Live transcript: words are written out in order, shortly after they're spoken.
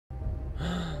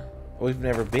We've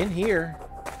never been here.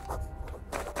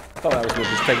 I thought that was going to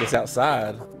just take us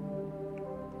outside.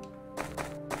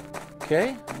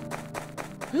 Okay.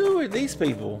 Who are these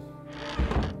people?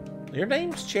 Your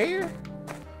name's Chair?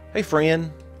 Hey,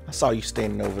 friend. I saw you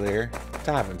standing over there.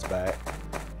 Tyvin's back.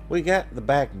 We got the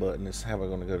back button. This is how we're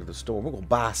going to go to the store. We're going to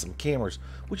buy some cameras.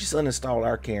 We just uninstalled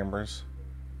our cameras.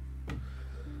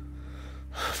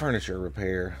 Furniture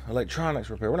repair.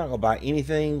 Electronics repair. We're not going to buy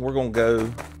anything. We're going to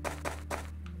go...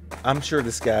 I'm sure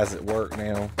this guy's at work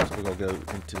now, so we're going to go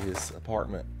into his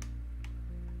apartment.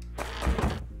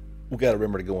 We got to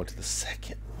remember to go into the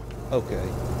second. Okay.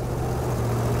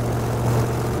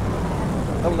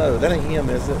 Oh no, that ain't him,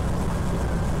 is it?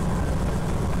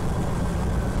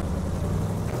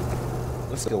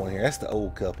 Let's go in here. That's the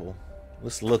old couple.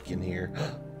 Let's look in here.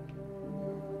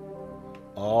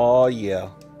 Oh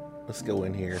yeah. Let's go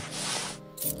in here.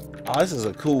 Oh, this is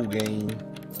a cool game.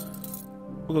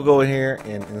 We're gonna go in here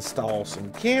and install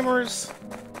some cameras.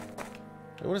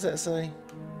 What does that say?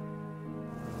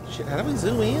 Shit, how do we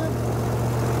zoom in?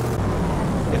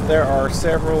 If there are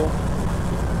several...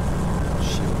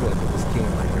 Shit, we're gonna put this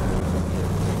camera here. We're gonna get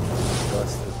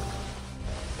busted.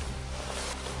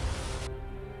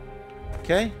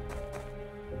 Okay.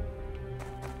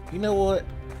 You know what?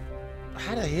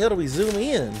 How the hell do we zoom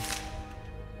in?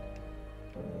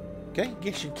 Okay,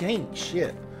 guess you can't.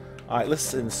 Shit. Alright,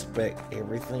 let's inspect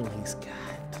everything he's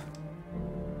got.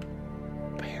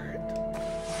 Parrot.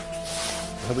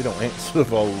 I hope we don't answer the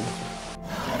phone.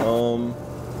 Oh,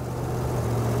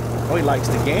 he likes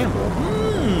to gamble.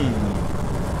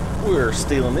 We're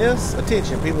stealing this.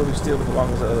 Attention, people who steal the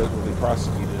belongings of others will be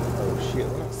prosecuted. Oh shit,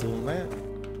 we're not stealing that.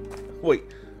 Wait,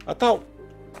 I thought...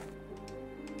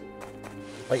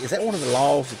 Wait, is that one of the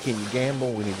laws? Can you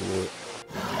gamble? We need to look.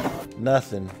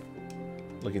 Nothing.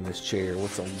 Look in this chair.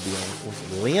 What's on the deal? What's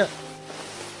it, lint?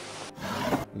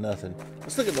 Nothing.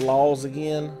 Let's look at the laws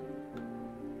again.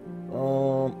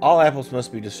 All apples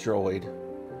must be destroyed.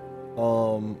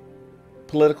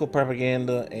 Political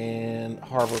propaganda and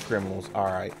harbor criminals.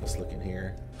 Alright, let's look in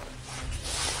here.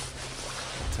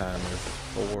 What time is it?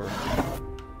 4.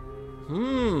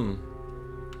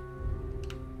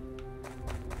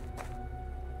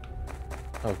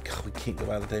 Oh god, we can't go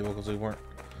by the table because we weren't.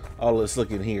 Oh, let's look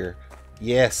in here.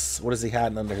 Yes. What is he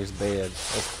hiding under his bed?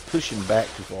 I was pushing back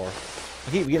too far.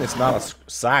 I keep forgetting it's not a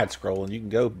side scrolling. You can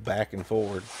go back and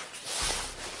forward.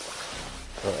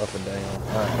 Or up and down.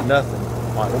 Alright, nothing.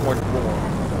 Alright, one more.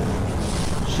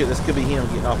 Shit, this could be him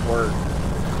getting off work.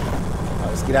 Alright,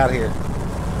 let's get out of here.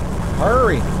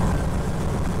 Hurry!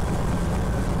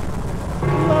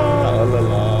 La la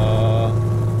la.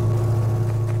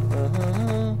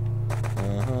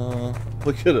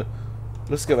 We could've.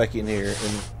 Let's go back in here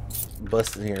and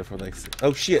bust in here for like.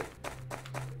 Oh shit!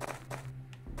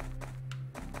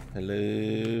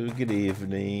 Hello, good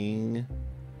evening.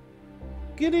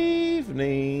 Good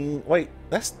evening. Wait,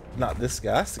 that's not this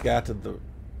guy. That's the guy to the.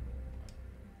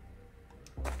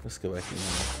 Let's go back in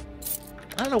here.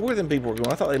 I don't know where them people were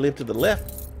going. I thought they lived to the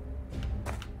left.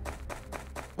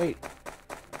 Wait.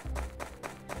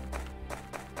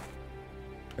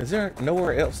 Is there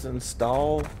nowhere else to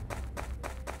install?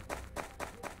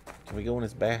 Can we go in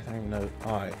his bathroom? No.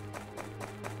 Alright.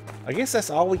 I guess that's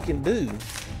all we can do.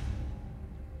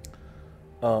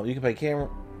 You can pay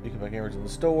cameras in the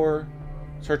store.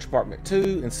 Search apartment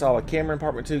 2. Install a camera in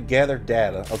apartment 2. Gather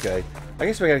data. Okay. I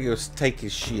guess we gotta go take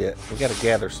his shit. We gotta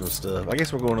gather some stuff. I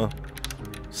guess we're gonna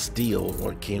steal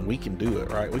what we can do it,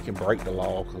 right? We can break the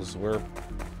law because we're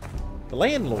the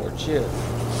landlord. Shit.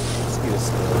 Let's get his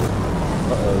stuff.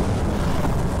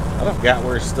 Uh-oh. I forgot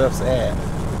where his stuff's at.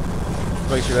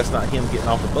 Make sure that's not him getting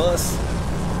off the bus.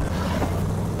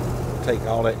 Take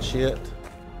all that shit.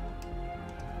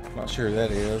 Not sure who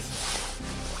that is.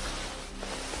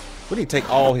 We need to take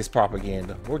all his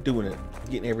propaganda. We're doing it.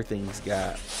 Getting everything he's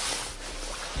got.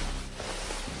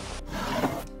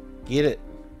 Get it.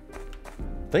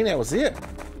 I think that was it.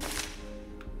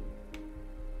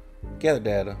 Gather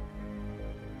data.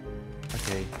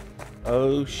 Okay.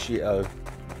 Oh shit. Oh.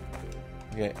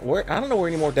 Okay. I don't know where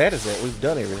any more data's at. We've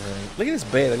done everything. Look at this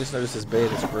bed. I just noticed this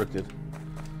bed is crooked.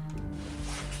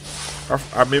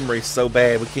 Our memory's so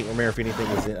bad we can't remember if anything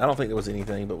was in. I don't think there was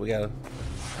anything, but we gotta.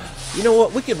 You know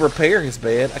what? We could repair his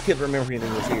bed. I couldn't remember if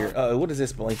anything was here. What is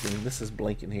this blinking? This is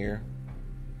blinking here.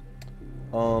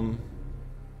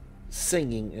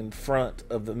 Singing in front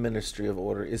of the Ministry of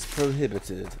Order is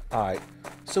prohibited. Alright.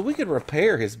 So we could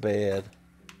repair his bed.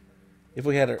 If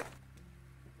we had a...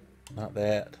 Not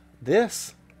that.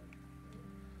 This?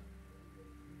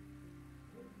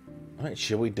 Alright,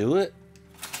 should we do it?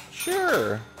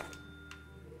 Sure.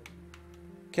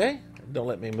 Okay. Don't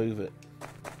let me move it.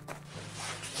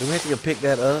 Do we have to go pick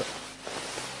that up?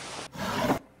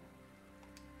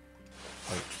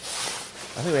 Wait.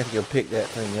 I think we have to go pick that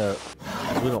thing up.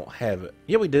 We don't have it.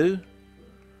 Yeah, we do.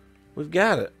 We've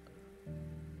got it.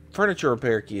 Furniture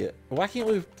repair kit. Why can't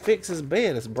we fix his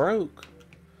bed? It's broke.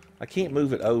 I can't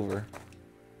move it over.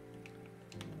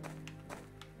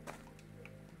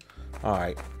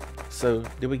 Alright. So,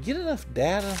 did we get enough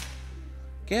data?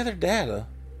 Gather data.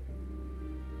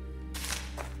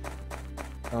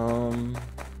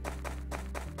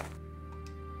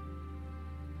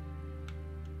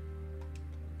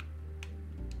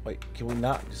 Wait, can we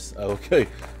not just... Oh, okay.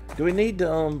 Do we need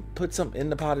to put something in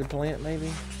the potted plant, maybe?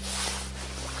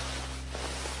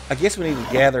 I guess we need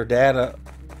to gather data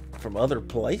from other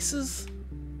places?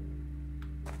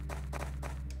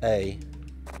 A.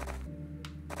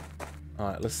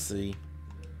 Alright, let's see.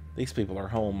 These people are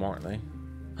home, aren't they?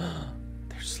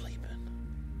 They're sleeping.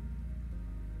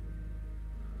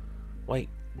 Wait.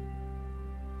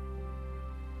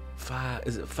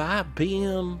 Is it 5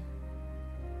 p.m.?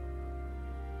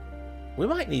 We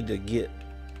might need to get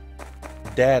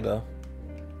data.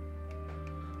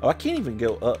 Oh, I can't even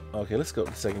go up. Okay, let's go to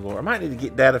the second floor. I might need to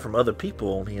get data from other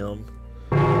people on him.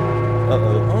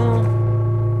 Uh-oh.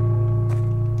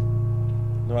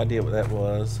 No idea what that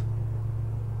was.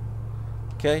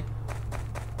 Okay.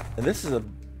 And this is a...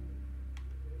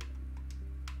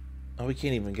 Oh, we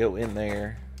can't even go in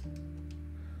there.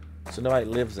 So nobody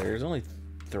lives there. There's only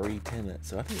 3 tenants.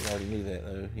 So I think we already knew that,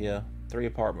 though. Yeah. 3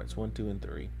 apartments. 1, 2, and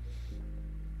 3.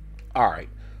 Alright.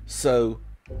 So...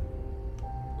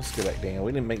 Let's go back down.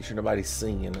 We need to make sure nobody's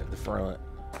singing at the front.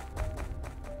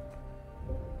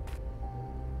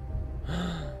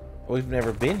 We've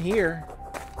never been here.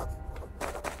 I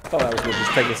thought that was going to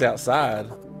just take us outside.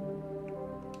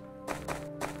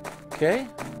 Okay.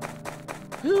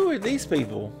 Who are these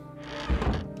people?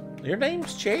 Your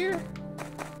name's Chair?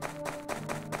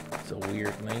 It's a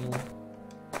weird name.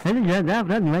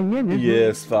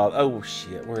 Yes, Father. Oh,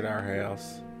 shit. We're at our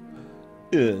house.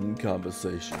 In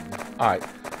conversation. Alright.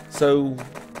 So,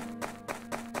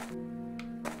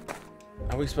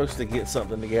 are we supposed to get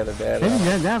something to gather data?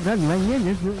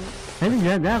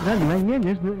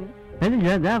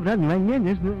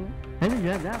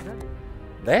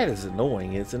 That is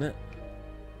annoying, isn't it?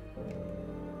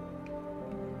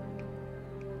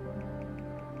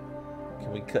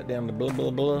 Can we cut down the blah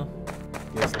blah blah?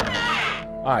 Yes.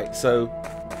 Alright, so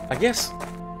I guess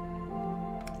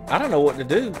I don't know what to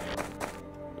do.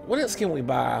 What else can we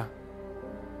buy?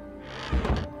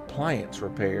 Appliance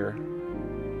repair.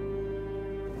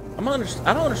 I don't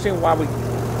understand why we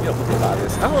can buy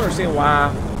this. I don't understand why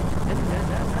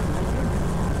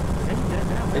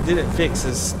it didn't fix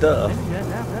his stuff.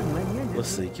 Let's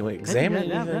see. Can we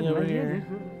examine anything over here?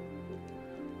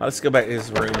 Let's go back to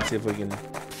his room and see if we can.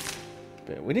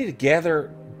 We need to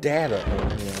gather data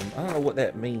on him. I don't know what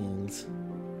that means.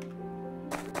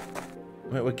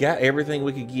 I mean, we got everything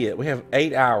we could get. We have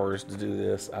 8 hours to do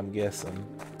this, I'm guessing.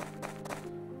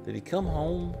 Did he come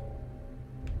home?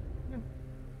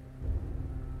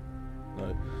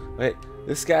 No. Wait,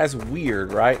 this guy's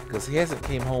weird, right? Because he hasn't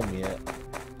came home yet.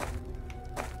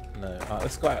 No.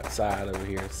 Let's go outside over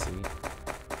here and see.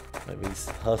 Maybe he's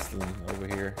hustling over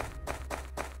here.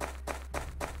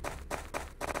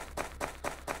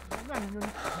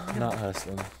 Not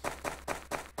hustling.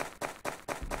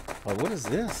 Oh, what is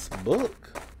this? Book?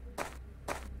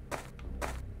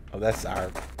 Oh, that's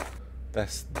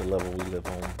the level we live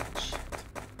on. Shit.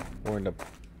 We're in the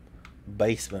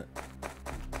basement.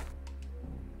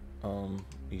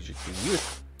 Use your key.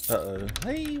 Uh-oh.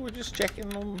 Hey, we're just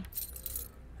checking on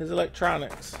his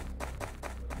electronics.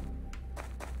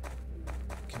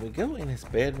 Can we go in his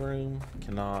bedroom?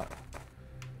 Cannot.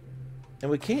 And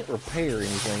we can't repair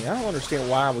anything. I don't understand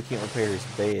why we can't repair his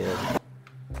bed.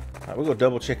 Alright, we're gonna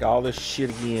double check all this shit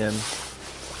again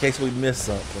in case we miss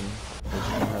something.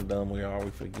 You know how dumb we are, we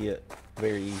forget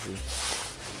very easy.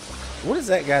 What is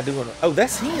that guy doing? Oh,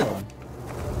 that's him.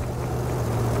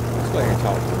 Let's go ahead and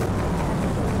talk to him.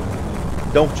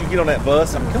 Don't you get on that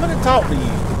bus. I'm coming to talk to you.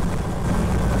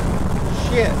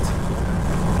 Shit.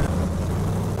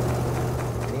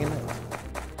 Damn it.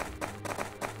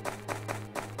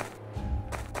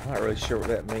 I'm not really sure what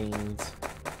that means.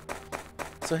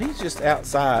 So he's just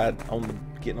outside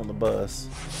getting on the bus.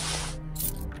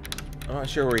 I'm not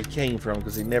sure where he came from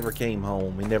because he never came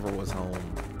home. He never was home.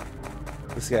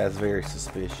 This guy's very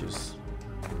suspicious.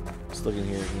 Just looking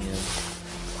here again.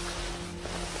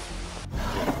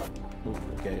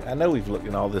 Okay, I know we've looked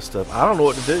at all this stuff. I don't know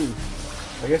what to do.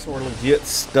 I guess we're legit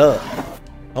stuck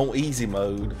on easy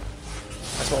mode.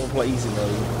 That's why we play easy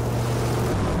mode.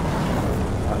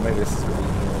 maybe this is really him.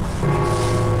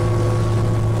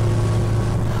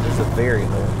 This is a very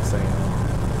annoying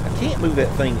sound. I can't move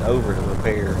that thing over to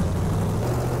repair.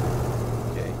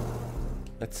 Okay.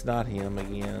 That's not him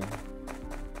again.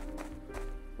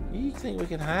 You think we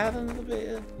can hide under the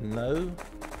bed? No.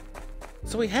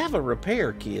 So we have a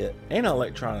repair kit and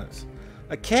electronics.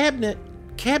 A cabinet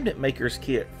maker's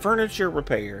kit. Furniture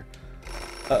repair.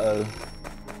 Uh-oh.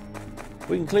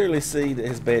 We can clearly see that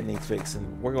his bed needs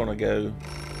fixing. We're going to go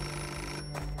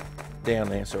down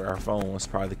and answer our phone. It's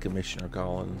probably the commissioner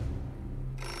calling.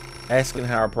 Asking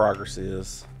how our progress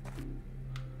is.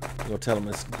 We're going to tell him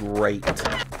it's great.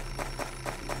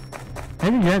 To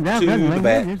the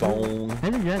back phone.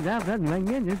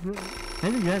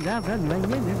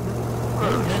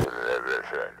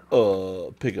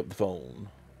 Pick up the phone.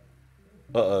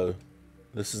 Uh-oh.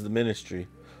 This is the ministry.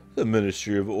 The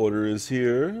Ministry of Order is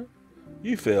here.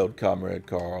 You failed, Comrade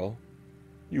Carl.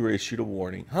 You were issued a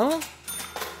warning. Huh?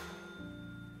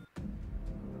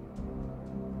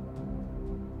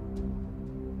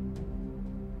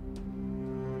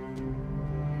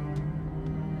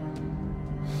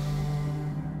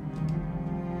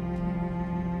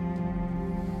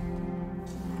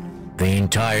 The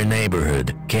entire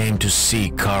neighborhood came to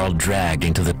see Carl dragged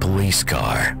into the police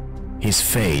car. His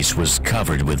face was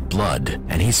covered with blood,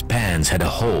 and his pants had a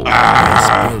hole where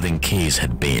his building keys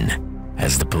had been,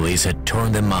 as the police had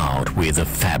torn them out with a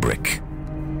fabric.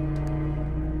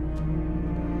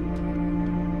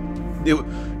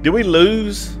 Did we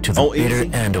lose? To the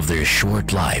bitter end of their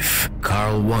short life,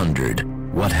 Carl wondered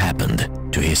what happened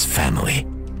to his family.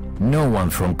 No one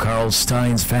from Carl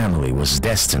Stein's family was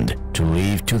destined to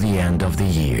live to the end of the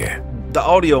year. The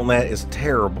audio on that is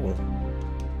terrible.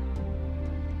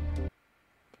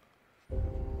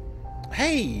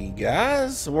 Hey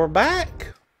guys, we're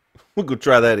back. We'll go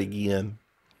try that again.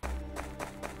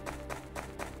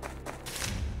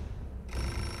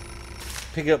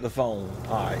 Pick up the phone.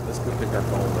 Alright, let's go pick our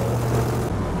phone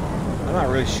up. I'm not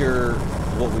really sure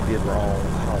what we did wrong.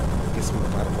 I guess we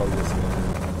might have to play this one.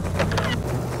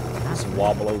 Just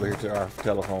wobble over here to our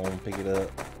telephone, pick it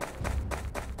up.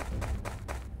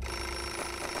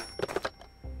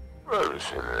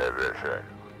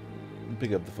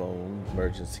 Pick up the phone.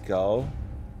 Emergency call.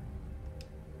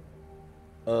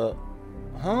 Huh?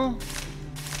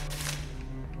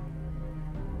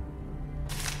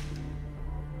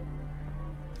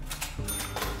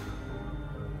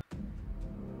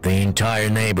 The entire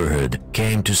neighborhood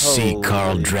came to see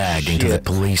Carl dragged into the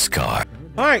police car.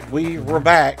 Alright, we're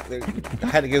back. I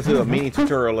had to go through a mini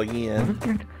tutorial again.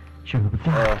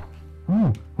 I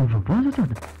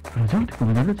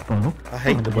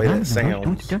hate the way that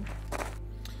sounds.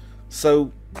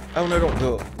 So, oh no,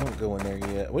 don't go in there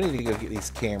yet. We need to go get these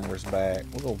cameras back.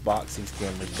 We're gonna box these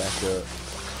cameras back up.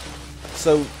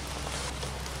 So,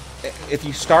 if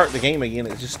you start the game again,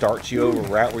 it just starts you over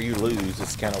right where you lose.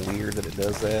 It's kind of weird that it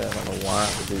does that. I don't know why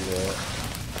it would do that.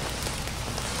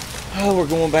 Oh, we're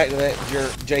going back to that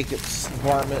Jacob's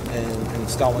apartment and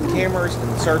installing cameras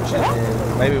and searching,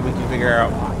 and maybe we can figure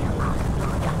out.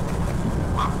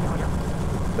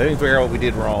 Maybe we can figure out what we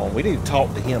did wrong. We need to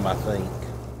talk to him, I think.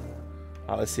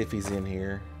 Let's see if he's in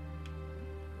here.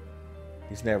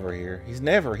 He's never here. He's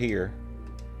never here.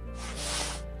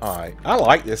 Alright. I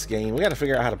like this game. We got to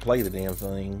figure out how to play the damn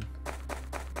thing.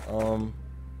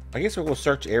 I guess we're going to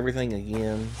search everything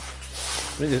again.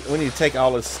 We need to take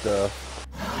all this stuff.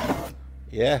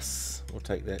 Yes. We'll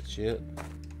take that shit.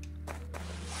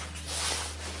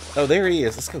 Oh, there he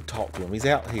is. Let's go talk to him. He's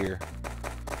out here.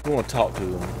 We want to talk to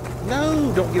him.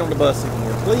 No, don't get on the bus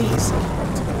again, please.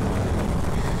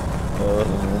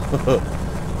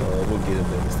 We'll get him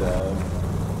next time.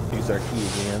 Use our key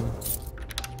again.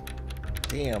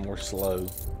 Damn, we're slow.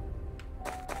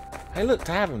 Hey, look,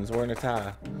 Tyvin's wearing a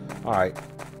tie. Alright.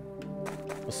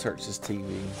 We'll search this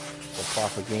TV for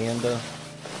propaganda.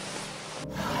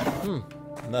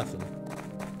 Nothing.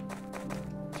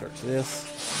 Search this.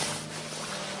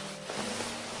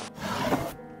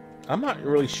 I'm not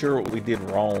really sure what we did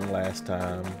wrong last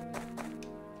time.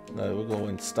 No, we'll go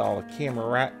install a camera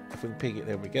right. If we can pick it,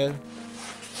 there we go.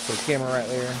 Put a camera right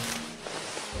there.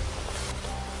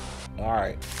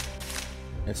 Alright.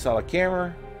 Install a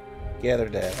camera. Gather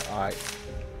data. Alright.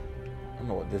 I don't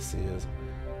know what this is.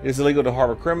 It is illegal to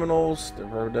harbor criminals. The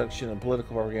reduction of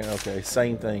political propaganda. Okay,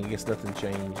 same thing. I guess nothing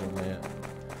changed on that.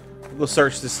 We'll go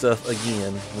search this stuff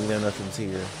again. We know nothing's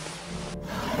here.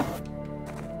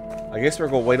 I guess we're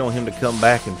going to wait on him to come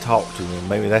back and talk to him.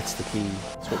 Maybe that's the key.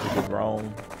 That's what we did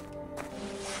wrong.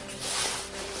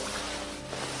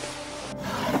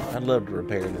 I'd love to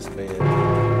repair this bed.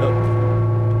 Oh.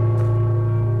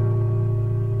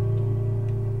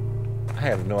 I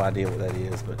have no idea what that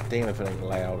is, but damn if it ain't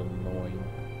loud and annoying.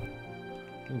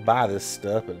 You can buy this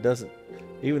stuff, but it doesn't.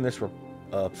 Even this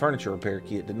furniture repair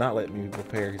kit did not let me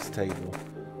repair his table.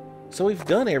 So we've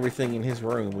done everything in his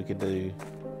room we could do.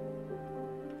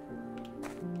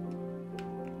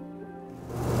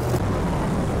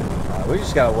 Alright, we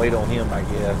just gotta wait on him, I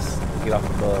guess, to get off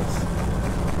the bus.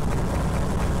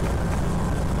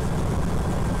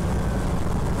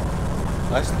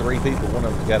 That's 3 people. One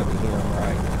of them's got to be him,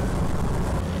 right?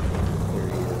 There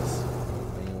he is.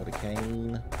 Man with a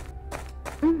cane.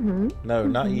 No,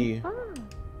 not you.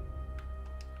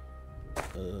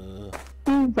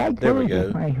 There we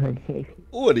go.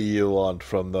 What do you want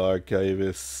from the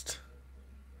archivist?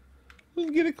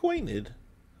 Let's get acquainted.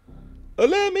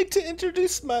 Allow me to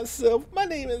introduce myself. My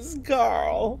name is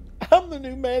Carl. I'm the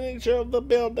new manager of the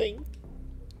building.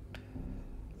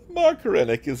 Mark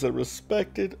Rennick is a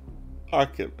respected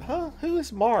architect. Huh? Who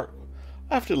is Mark?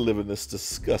 I have to live in this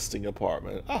disgusting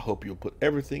apartment. I hope you'll put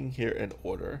everything here in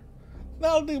order.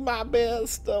 I'll do my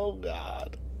best, oh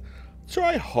God.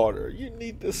 Try harder. You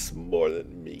need this more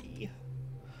than me.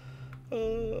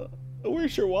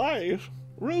 Where's your wife?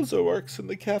 Rosa works in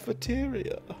the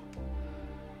cafeteria.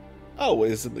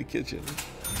 Always in the kitchen.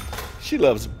 She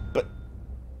loves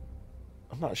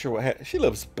I'm not sure what happened. She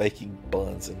loves baking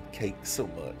buns and cakes so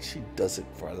much. She does it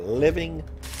for a living.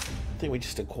 I think we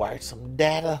just acquired some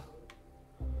data.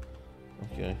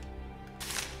 Okay.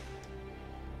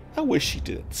 I wish she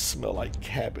didn't smell like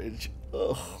cabbage.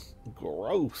 Ugh,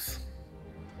 gross.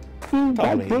 Talk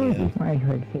to me again.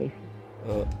 I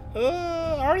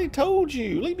already told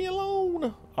you. Leave me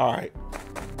alone. All right.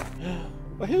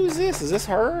 Well, who's this? Is this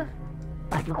her?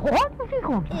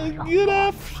 Good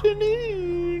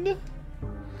afternoon.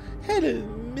 Hello,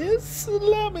 miss.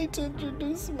 Allow me to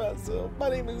introduce myself. My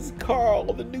name is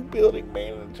Carl, the new building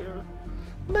manager.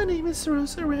 My name is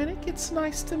Rosa Rennick. It's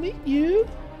nice to meet you.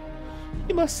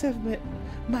 You must have met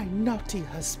my naughty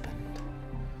husband.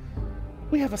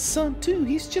 We have a son, too.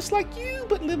 He's just like you,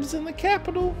 but lives in the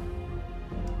capital.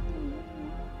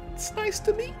 It's nice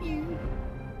to meet you.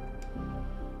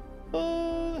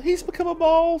 He's become a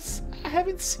boss. I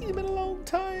haven't seen him in a long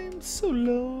time. So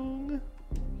long.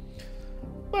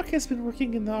 Mark has been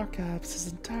working in the archives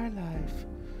his entire life.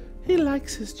 He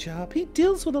likes his job. He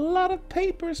deals with a lot of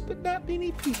papers, but not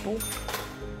many people.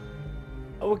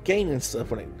 Oh, we're gaining stuff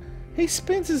when he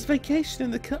spends his vacation in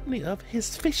the company of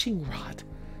his fishing rod.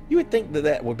 You would think that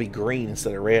that would be green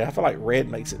instead of red. I feel like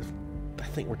red makes it. I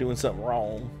think we're doing something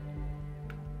wrong.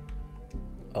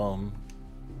 All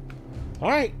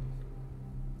right.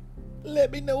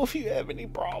 Let me know if you have any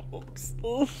problems.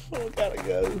 I gotta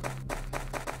go.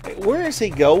 Hey, where is he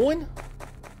going?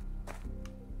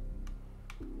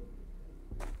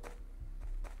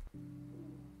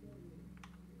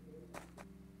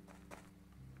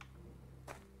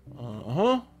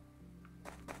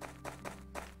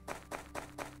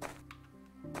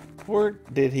 Where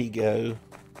did he go?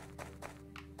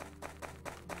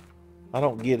 I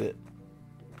don't get it.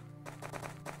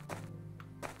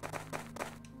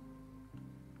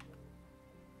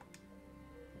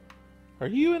 Are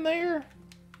you in there?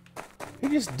 He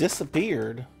just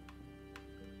disappeared.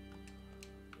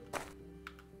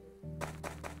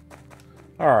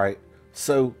 Alright,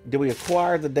 so did we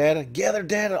acquire the data? Gather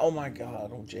data? Oh my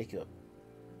God, oh Jacob.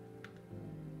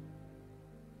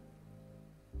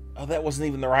 Oh, that wasn't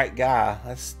even the right guy.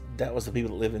 That was the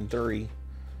people that live in 3.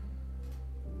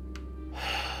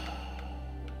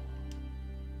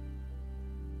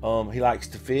 He likes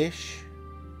to fish.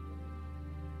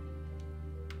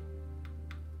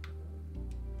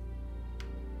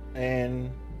 And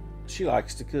she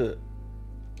likes to cook.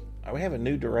 We have a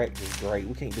new director. Great.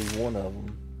 We can't do one of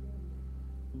them.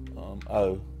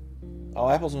 Oh,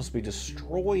 apples must be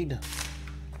destroyed.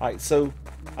 Alright, so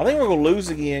I think we're going to lose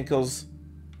again because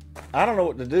I don't know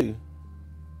what to do.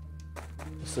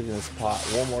 Let's look at this pot.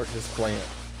 One more, this plant.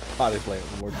 Potty plant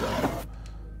one more time.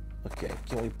 Okay,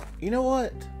 can we, you know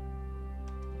what?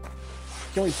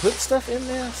 Can we put stuff in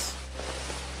this?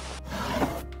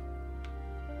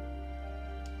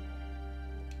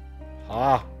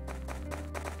 Ah,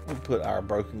 we put our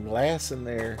broken glass in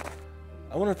there.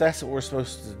 I wonder if that's what we're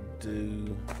supposed to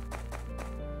do.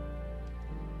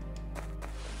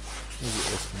 Let me get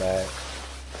this back.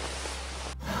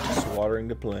 Just watering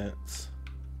the plants.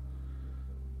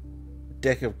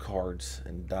 Deck of cards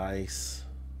and dice.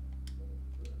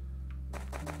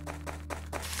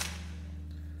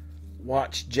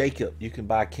 Watch Jacob. You can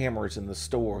buy cameras in the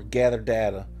store. Gather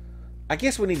data. I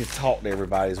guess we need to talk to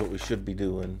everybody is what we should be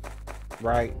doing.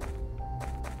 Right?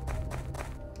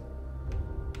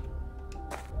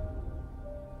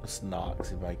 Let's knock,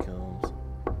 see if anybody comes.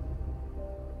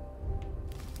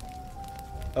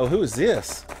 Oh, who is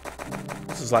this?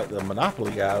 This is like the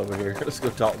Monopoly guy over here. Let's go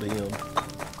talk to him.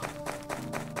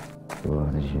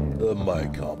 My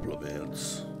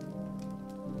compliments.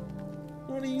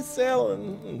 What are you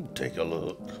selling? Take a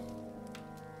look.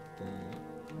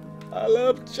 I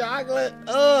love chocolate.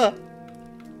 Oh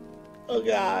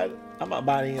God. I'm not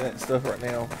buying any of that stuff right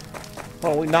now.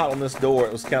 Oh, we knocked on this door.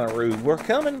 It was kind of rude. We're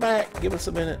coming back. Give us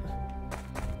a minute.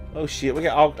 Oh shit. We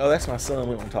got all. Oh, that's my son.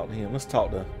 We want to talk to him. Let's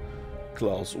talk to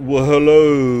Klaus. Well,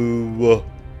 hello.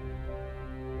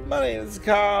 My name is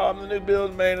Carl. I'm the new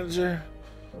building manager.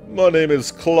 My name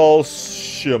is Klaus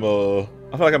Schimmer.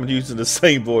 I feel like I'm using the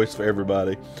same voice for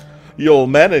everybody. You'll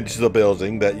manage the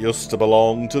building that used to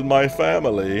belong to my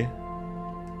family.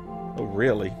 Oh,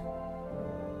 really?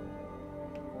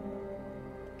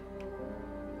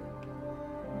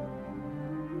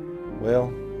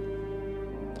 Well,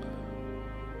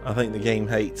 I think the game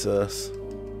hates us.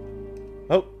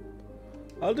 Oh,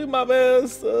 I'll do my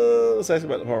best. Let's ask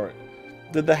about the apartment.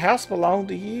 Did the house belong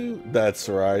to you? That's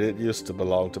right, it used to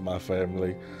belong to my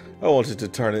family. I wanted to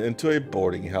turn it into a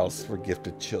boarding house for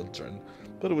gifted children,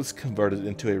 but it was converted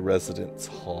into a residence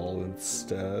hall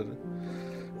instead.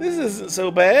 This isn't so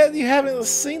bad. You haven't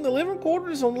seen the living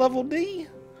quarters on level D?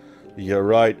 You're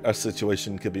right, our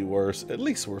situation could be worse. At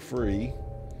least we're free.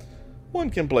 One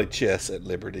can play chess at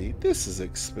Liberty. This is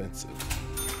expensive.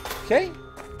 Okay.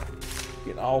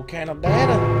 Getting all kind of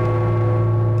data.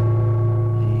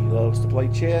 He loves to play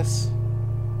chess.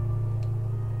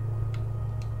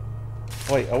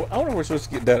 Wait, I wonder if we're supposed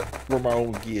to get that from our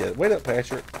own kid. Wait up,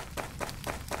 Patrick.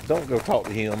 Don't go talk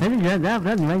to him.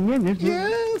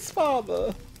 Yes,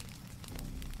 Father.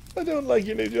 I don't like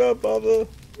your new job, Father.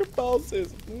 Your boss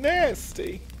is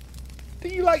nasty. Do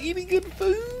you like eating good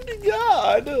food?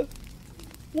 God.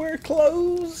 Wear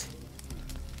clothes.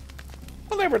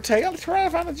 I'll never tell. I'll try to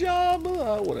find a job.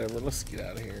 Whatever. Let's get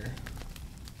out of here.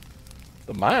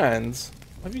 The mines?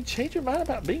 Have you changed your mind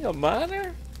about being a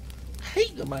miner? I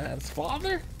hate the mines,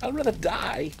 Father. I'd rather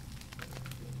die.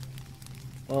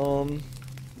 Oh,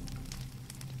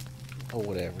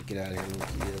 whatever. Get out of here, little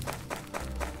kid.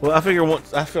 Well,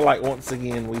 I feel like once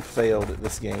again we failed at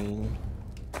this game.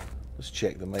 Let's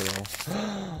check the mail.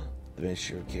 The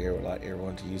Ministry of Care would like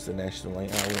everyone to use the national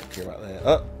language. I don't care about that.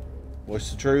 Oh,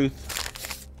 what's the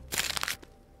truth?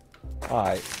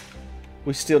 Alright.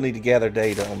 We still need to gather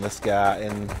data on this guy,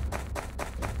 and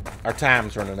our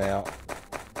time's running out.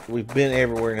 We've been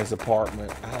everywhere in his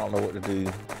apartment. I don't know what to do.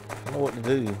 I don't know what to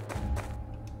do.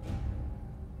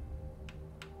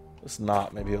 Let's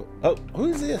not. Maybe. Oh, who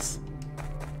is this?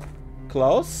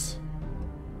 Klaus?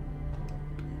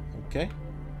 Okay.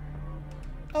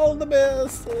 All the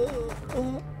best.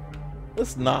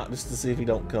 Let's not, just to see if he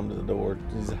don't come to the door.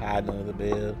 He's hiding under the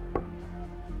bed.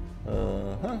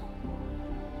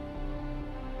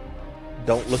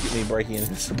 Don't look at me breaking into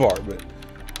this apartment.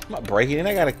 I'm not breaking in.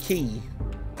 I got a key.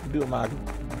 I'm doing my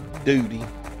duty.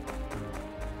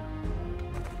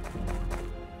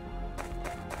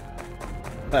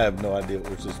 I have no idea what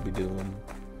we're supposed to be doing.